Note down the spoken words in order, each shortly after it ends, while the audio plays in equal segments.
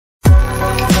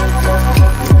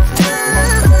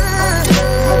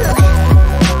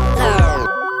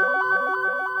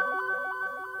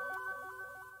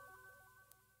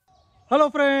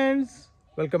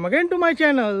Welcome again to my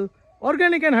channel,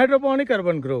 Organic and Hydroponic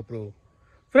Urban Grow Pro.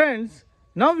 Friends,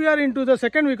 now we are into the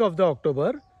second week of the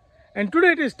October and today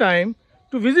it is time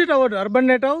to visit our urban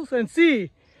net house and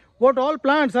see what all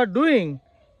plants are doing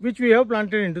which we have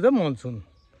planted into the monsoon.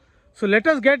 So let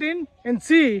us get in and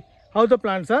see how the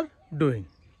plants are doing.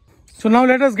 So now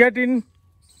let us get in,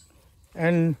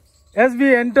 and as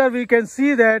we enter we can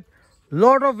see that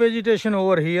lot of vegetation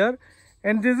over here,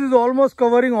 and this is almost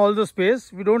covering all the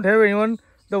space. We don't have even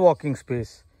the walking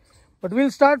space. But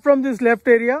we'll start from this left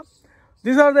area.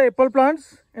 These are the apple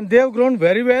plants and they have grown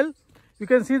very well. You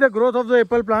can see the growth of the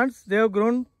apple plants. They have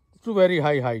grown to very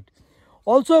high height.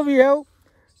 Also we have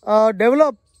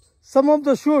developed some of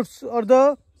the shoots or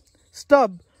the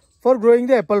stub for growing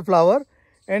the apple flower,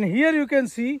 and here you can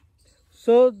see,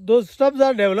 so those stubs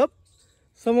are developed.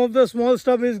 Some of the small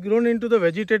stub is grown into the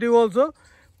vegetative also,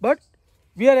 but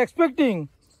we are expecting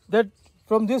that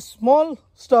from this small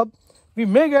stub we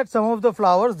may get some of the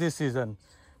flowers this season.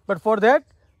 But for that,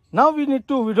 now we need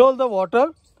to withhold the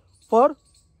water for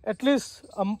at least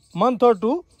a month or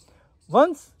two.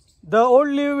 Once the old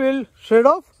leaf will shed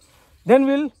off, then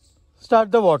we'll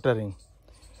start the watering.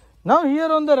 Now here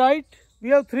on the right we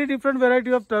have three different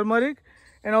varieties of turmeric,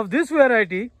 and of this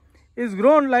variety is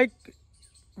grown like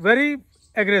very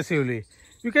aggressively.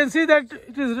 You can see that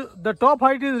it is, the top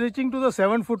height is reaching to the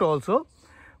 7 foot also,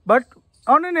 but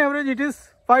on an average it is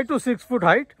 5 to 6 foot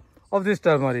height of this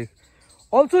turmeric.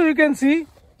 Also you can see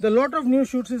the lot of new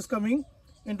shoots is coming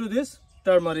into this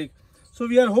turmeric. So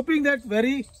we are hoping that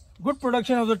very good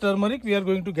production of the turmeric we are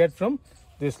going to get from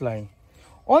this line.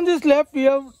 On this left we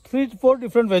have 3 to 4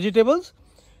 different vegetables.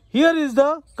 Here is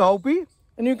the cowpea,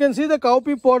 and you can see the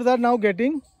cowpea pods are now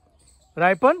getting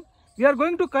ripened. We are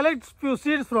going to collect few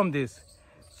seeds from this.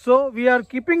 So we are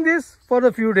keeping this for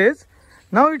a few days.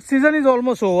 Now its season is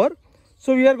almost over.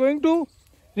 So we are going to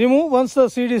remove once the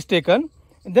seed is taken,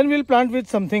 and then we will plant with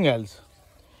something else.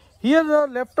 Here the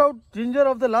left out ginger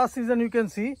of the last season, you can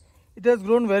see it has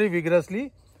grown very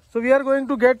vigorously. So we are going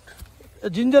to get a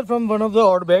ginger from one of the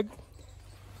odd bag.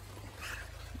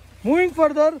 Moving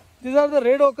further, these are the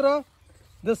red okra.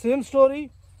 The same story.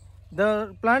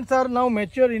 The plants are now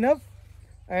mature enough,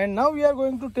 and now we are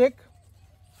going to take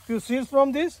few seeds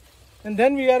from this, and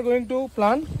then we are going to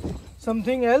plant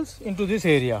something else into this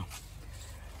area.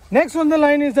 Next on the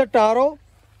line is the taro,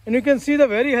 and you can see the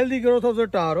very healthy growth of the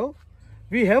taro.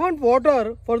 We haven't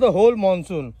watered for the whole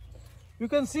monsoon. You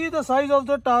can see the size of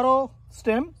the taro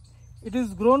stem. It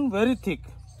is grown very thick.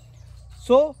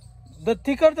 So the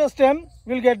thicker the stem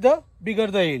will get, the bigger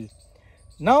the yield.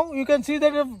 Now you can see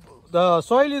that the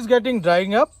soil is getting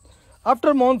drying up.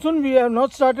 After monsoon we have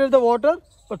not started the water,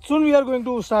 but soon we are going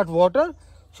to start water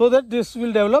so that this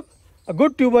will develop a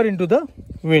good tuber into the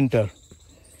winter.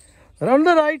 On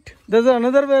the right there is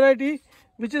another variety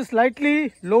which is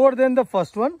slightly lower than the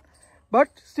first one, but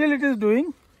still it is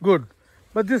doing good.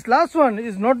 But this last one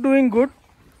is not doing good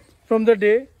from the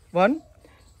day one.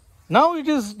 Now it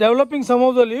is developing some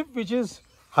of the leaf which is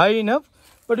high enough,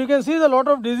 but you can see the lot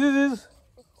of diseases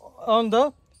on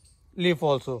the leaf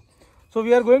also. So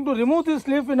we are going to remove this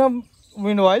leaf in a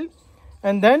meanwhile,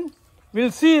 and then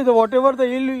we'll see the whatever the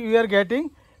yield we are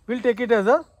getting, we'll take it as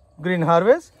a green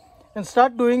harvest and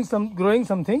start growing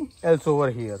something else over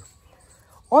here.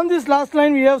 On this last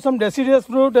line we have some deciduous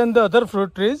fruit and the other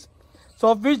fruit trees,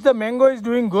 so of which the mango is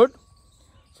doing good.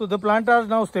 So the plant are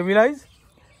now stabilized.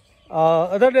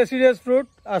 Other deciduous fruit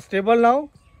are stable now.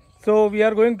 So we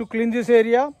are going to clean this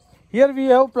area. Here we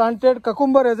have planted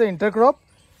cucumber as an intercrop,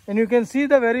 and you can see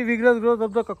the very vigorous growth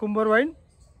of the cucumber vine.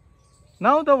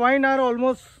 Now the vine are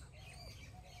almost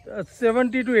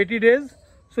 70 to 80 days.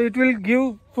 So it will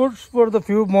give fruits for the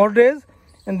few more days,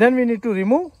 and then we need to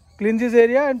remove, clean this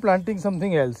area and planting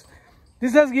something else.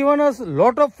 This has given us a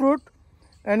lot of fruit,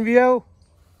 and we have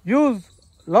used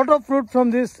a lot of fruit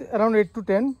from this, around 8 to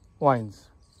 10 vines.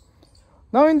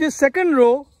 Now in this second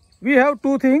row we have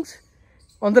two things.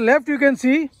 On the left you can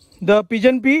see the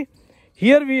pigeon pea.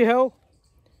 Here we have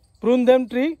prune them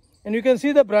tree, and you can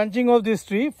see the branching of this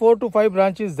tree, 4 to 5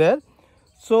 branches there.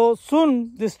 So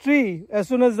soon this tree, as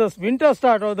soon as the winter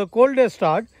start or the cold days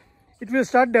start, it will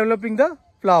start developing the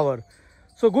flower.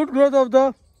 So good growth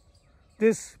of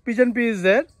this pigeon pea is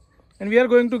there, and we are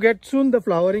going to get soon the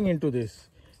flowering into this.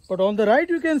 But on the right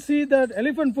you can see that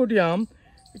elephant foot yam.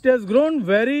 It has grown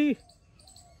very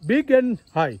big and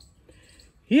high.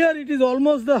 Here it is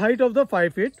almost the height of the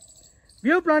 5 feet. We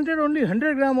have planted only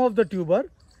 100 gram of the tuber,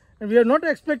 and we have not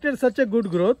expected such a good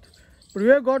growth, but we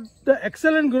have got the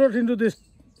excellent growth into this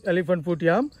elephant foot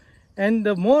yam, and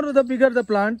the bigger the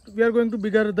plant, we are going to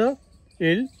bigger the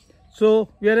yield. So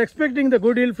we are expecting the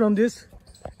good yield from this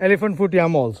elephant foot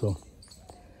yam also.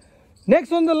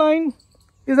 Next on the line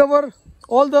is our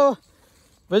all the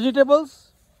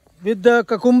vegetables with the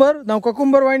cucumber. Now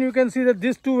cucumber vine, you can see that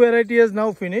this two variety has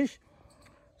now finished.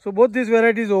 So both these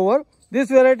varieties over. This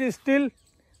variety is still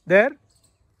there,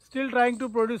 still trying to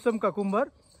produce some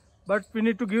cucumber, but we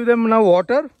need to give them now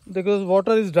water because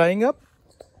water is drying up.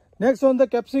 Next on the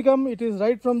capsicum, it is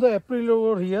right from the April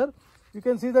over here. You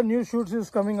can see the new shoots is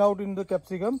coming out in the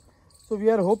capsicum. So we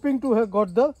are hoping to have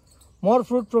got the more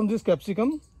fruit from this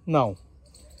capsicum now.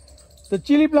 The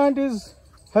chili plant is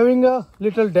having a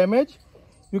little damage.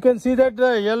 You can see that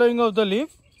the yellowing of the leaf,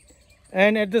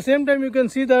 and at the same time you can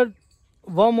see that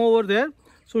worm over there.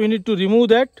 So we need to remove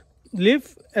that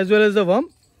leaf as well as the worm,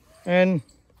 and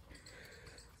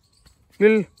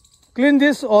we'll clean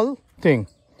this all thing.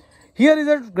 Here is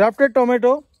a grafted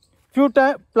tomato. Few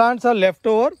plants are left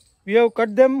over. We have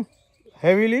cut them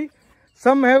heavily.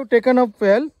 Some have taken up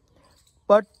well,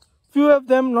 but few of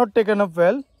them not taken up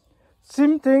well.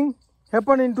 Same thing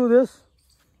happened into this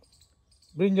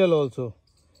brinjal also.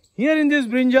 Here in this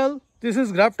brinjal, this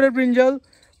is grafted brinjal.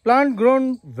 Plant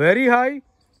grown very high,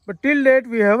 but till date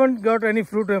we haven't got any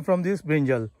fruit from this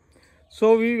brinjal.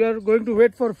 So we are going to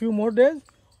wait for a few more days,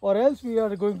 or else we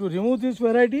are going to remove this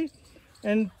variety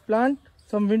and plant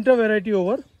some winter variety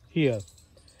over here.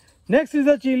 Next is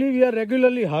the chili. We are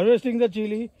regularly harvesting the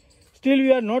chili. Still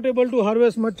we are not able to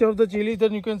harvest much of the chili.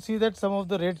 Then you can see that some of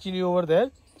the red chili over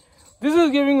there. This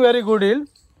is giving very good yield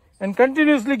and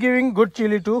continuously giving good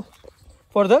chili too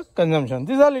for the consumption.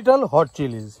 These are little hot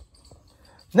chilies.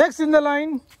 Next in the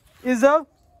line is the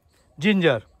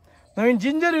ginger. Now in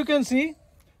ginger you can see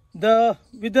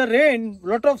with the rain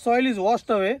lot of soil is washed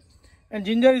away and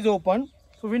ginger is open.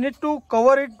 So we need to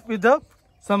cover it with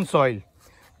some soil.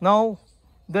 Now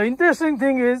the interesting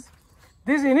thing is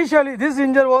initially this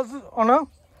ginger was on a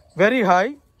very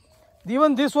high.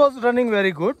 Even this was running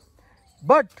very good.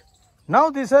 But now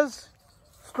this has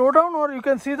slowed down, or you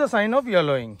can see the sign of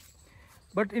yellowing.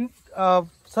 But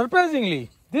surprisingly,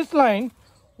 this line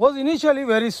was initially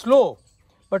very slow,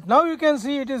 but now you can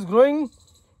see it is growing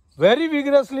very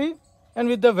vigorously and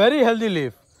with a very healthy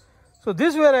leaf. So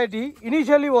this variety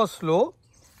initially was slow,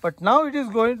 but now it is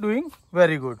doing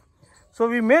very good. So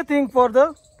we may think for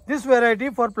this variety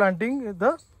for planting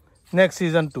the next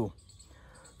season too.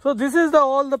 So this is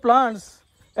all the plants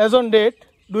as on date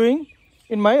doing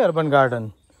in my urban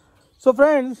garden. So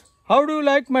friends, how do you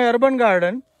like my urban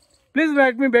garden? Please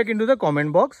write me back into the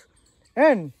comment box.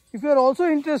 And if you are also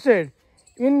interested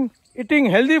in eating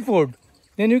healthy food,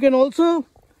 then you can also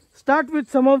start with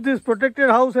some of this protected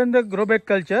house and the grow bag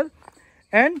culture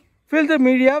and fill the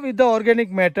media with the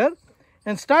organic matter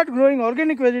and start growing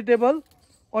organic vegetable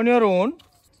on your own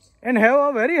and have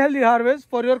a very healthy harvest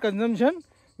for your consumption,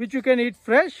 which you can eat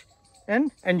fresh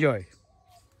and enjoy.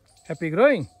 Happy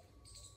growing!